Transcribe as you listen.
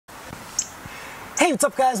Hey, what's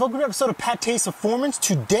up guys? Welcome to an episode of PATTAY'S Performance.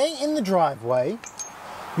 Today in the driveway,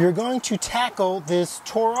 you're going to tackle this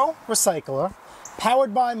Toro recycler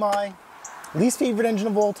powered by my least favorite engine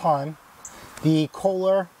of all time, the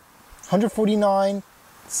Kohler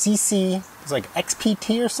 149cc, it's like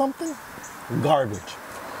XPT or something? Garbage.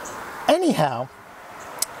 Anyhow,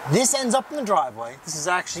 this ends up in the driveway. This is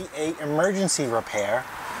actually an emergency repair.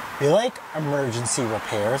 We like emergency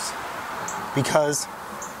repairs because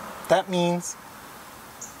that means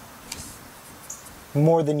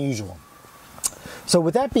more than usual. So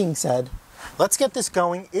with that being said, let's get this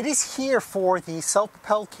going. It is here for the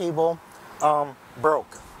self-propelled cable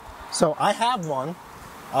broke. So I have one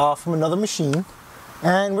from another machine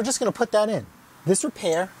and we're just going to put that in. This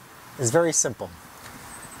repair is very simple.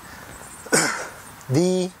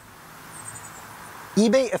 The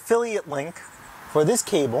eBay affiliate link for this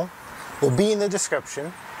cable will be in the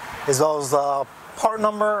description, as well as the part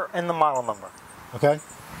number and the model number. Okay?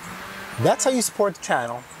 That's how you support the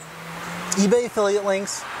channel. eBay affiliate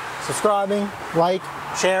links, subscribing, like,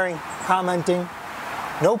 sharing, commenting.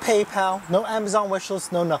 No PayPal, no Amazon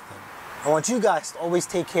wishlist, no nothing. I want you guys to always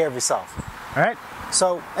take care of yourself. All right?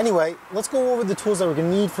 So anyway, let's go over the tools that we're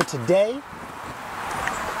going to need for today.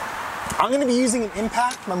 I'm going to be using an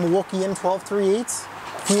Impact, my Milwaukee M12 3/8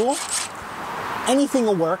 fuel. Anything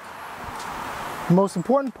will work. The most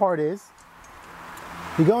important part is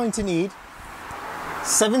you're going to need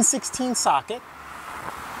 7/16 socket,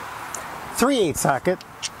 3/8 socket,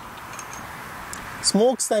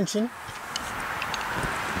 small extension,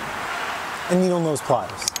 and needle nose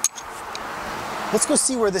pliers. Let's go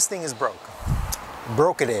see where this thing is broke.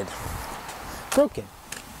 Broke it.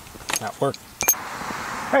 Not working.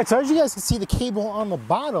 All right, so as you guys can see, the cable on the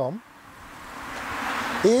bottom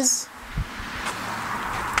is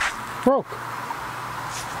broke.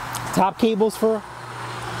 Top cable's for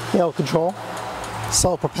tail control,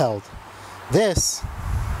 self-propelled. This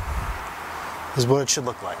is what it should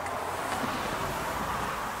look like.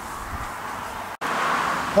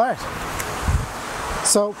 All right,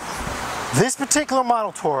 so this particular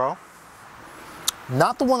model Toro,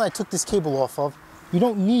 not the one I took this cable off of, you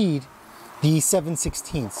don't need the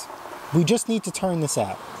 7/16. We just need to turn this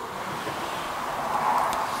out.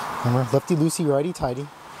 Remember, lefty loosey, righty tighty.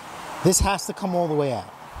 This has to come all the way out.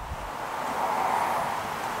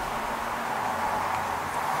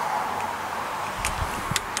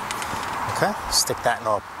 Okay, stick that in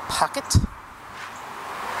our pocket.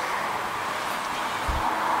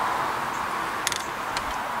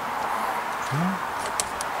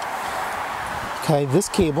 Okay, this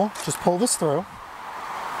cable, just pull this through.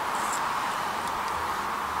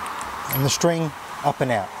 And the string up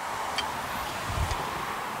and out.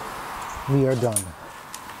 We are done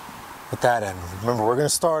with that end. Remember, we're going to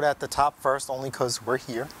start at the top first, only because we're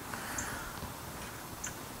here.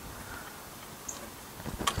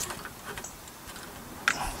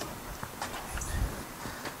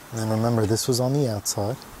 And then remember, this was on the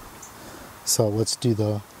outside. So let's do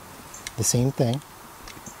the same thing.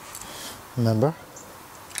 Remember,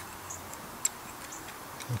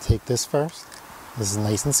 we'll take this first. This is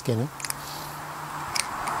nice and skinny.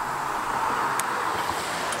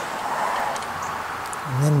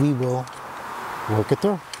 And then we will work it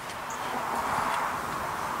through.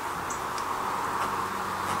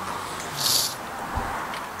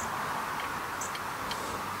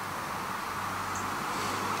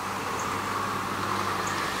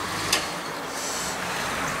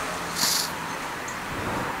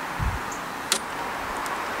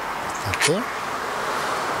 Okay.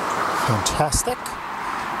 Fantastic.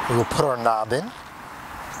 We will put our knob in.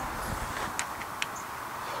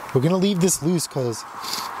 We're going to leave this loose because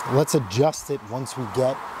let's adjust it once we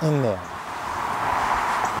get in there.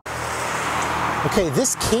 Okay,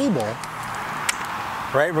 this cable,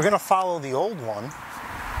 right, we're going to follow the old one.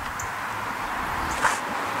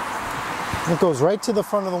 It goes right to the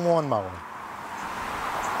front of the lawnmower.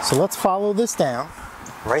 So let's follow this down,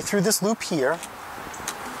 right through this loop here,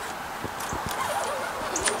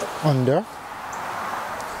 under,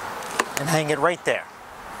 and hang it right there.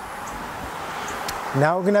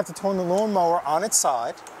 Now we're going to have to turn the lawnmower on its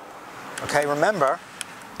side. Okay, remember,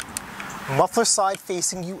 muffler side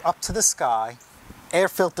facing you up to the sky, air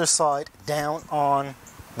filter side down on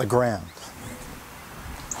the ground.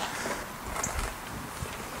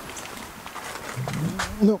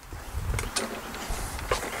 Nope.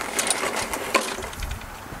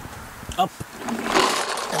 Up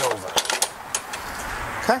and over.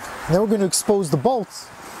 Okay, now we're going to expose the bolts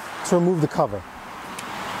to remove the cover.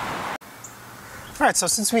 All right, so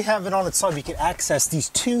since we have it on its side, we can access these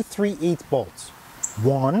two 3/8 bolts.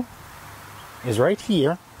 One is right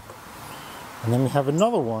here, And then we have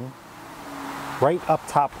another one right up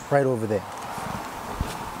top, right over there.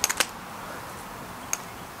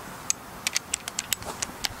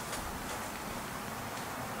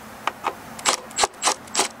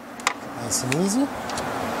 Nice and easy.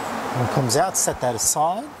 When it comes out, set that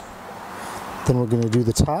aside. Then we're going to do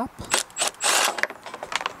the top.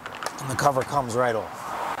 And the cover comes right off.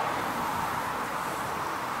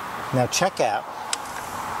 Now check out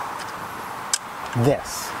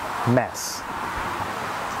this mess.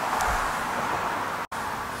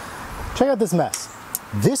 Check out this mess.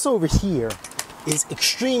 This over here is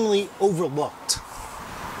extremely overlooked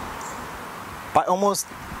by almost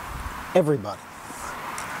everybody.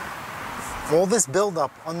 All this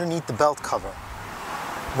buildup underneath the belt cover.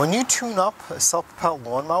 When you tune up a self-propelled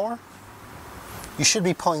lawnmower, you should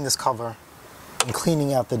be pulling this cover and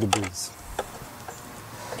cleaning out the debris.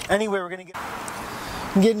 Anyway, we're gonna get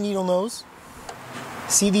a needle nose.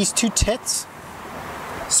 See these two tits?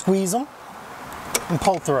 Squeeze them and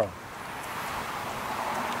pull through.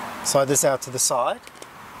 Slide this out to the side.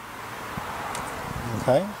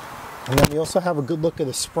 Okay. And then we also have a good look at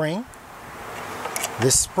the spring.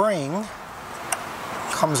 This spring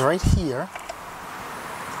comes right here,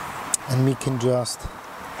 and we can just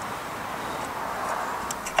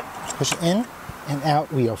push in and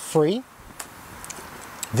out. We are free.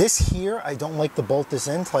 This here, I don't like to bolt this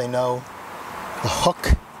in until I know the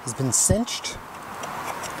hook has been cinched.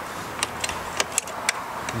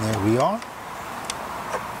 And there we are.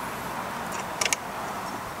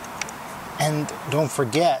 And don't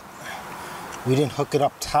forget, we didn't hook it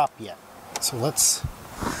up top yet. So let's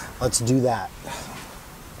do that.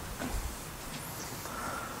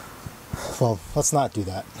 Well, let's not do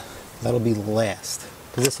that. That'll be last,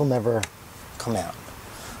 because this will never come out.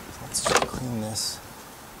 So let's just clean this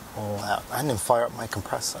all out. I didn't fire up my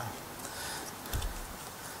compressor.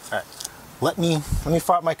 All right, let me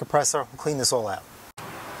fire up my compressor and clean this all out. All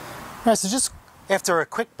right, so just after a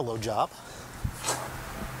quick blow job,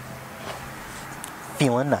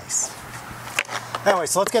 feeling nice. Anyway,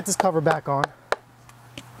 so let's get this cover back on.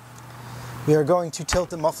 We are going to tilt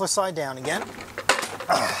the muffler side down again.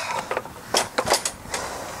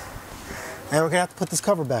 And we're going to have to put this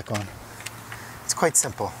cover back on. It's quite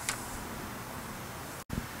simple.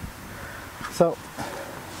 So,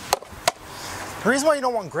 the reason why you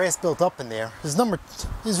don't want grass built up in there is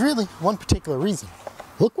really one particular reason.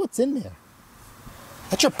 Look what's in there.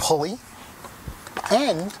 That's your pulley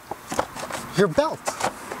and your belt.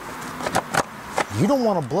 You don't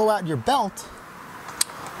want to blow out your belt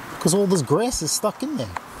because all this grass is stuck in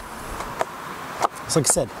there. So like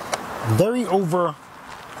I said, very overlooked.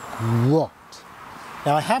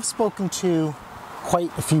 Now I have spoken to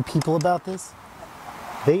quite a few people about this.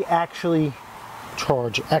 They actually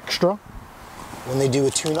charge extra when they do a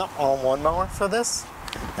tune-up on a lawnmower for this.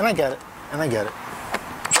 And I get it, and I get it.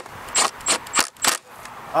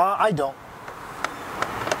 I don't.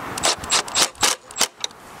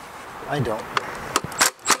 I don't.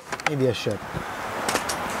 Maybe I should.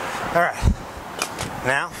 All right,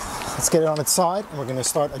 now let's get it on its side and we're gonna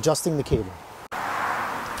start adjusting the cable.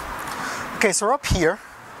 Okay, so we're up here.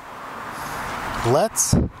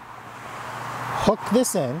 Let's hook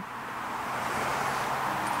this in.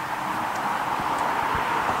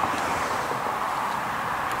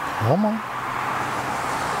 Come on.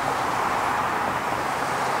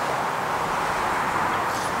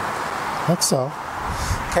 Like so.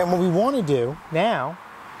 Okay, and what we want to do now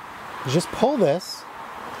is just pull this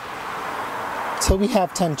till we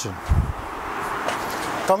have tension.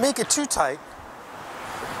 Don't make it too tight.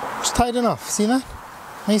 Just tight enough. See that?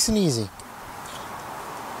 Nice and easy.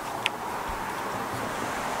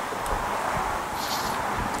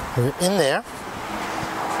 You're in there,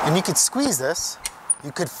 and you could squeeze this.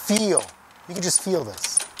 You could just feel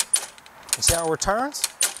this. You see how it returns?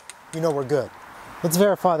 You know we're good. Let's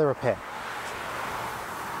verify the repair.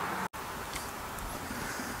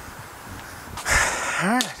 All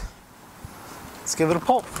right, let's give it a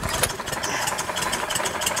pull.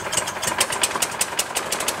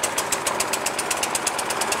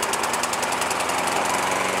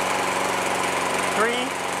 3,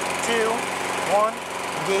 2, 1,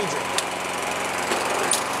 engage it.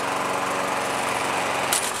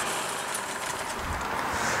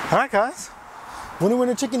 All right, guys.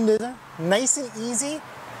 Winner chicken dinner, nice and easy.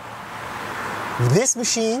 This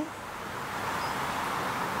machine,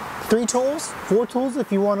 3 tools, 4 tools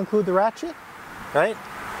if you want to include the ratchet, right?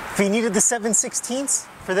 If you needed the 7/16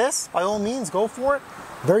 for this, by all means, go for it.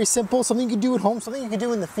 Very simple, something you could do at home, something you could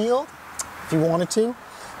do in the field if you wanted to.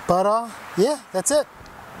 But yeah, that's it.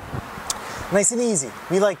 Nice and easy.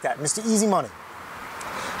 We like that, Mr. Easy Money.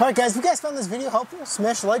 Alright guys, if you guys found this video helpful,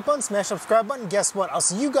 smash the like button, smash the subscribe button. Guess what? I'll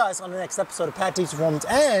see you guys on the next episode of PATTAY'S Performance.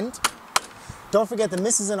 And don't forget, the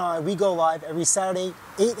missus and I, we go live every Saturday,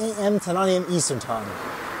 8 a.m. to 9 a.m. Eastern Time.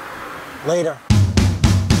 Later.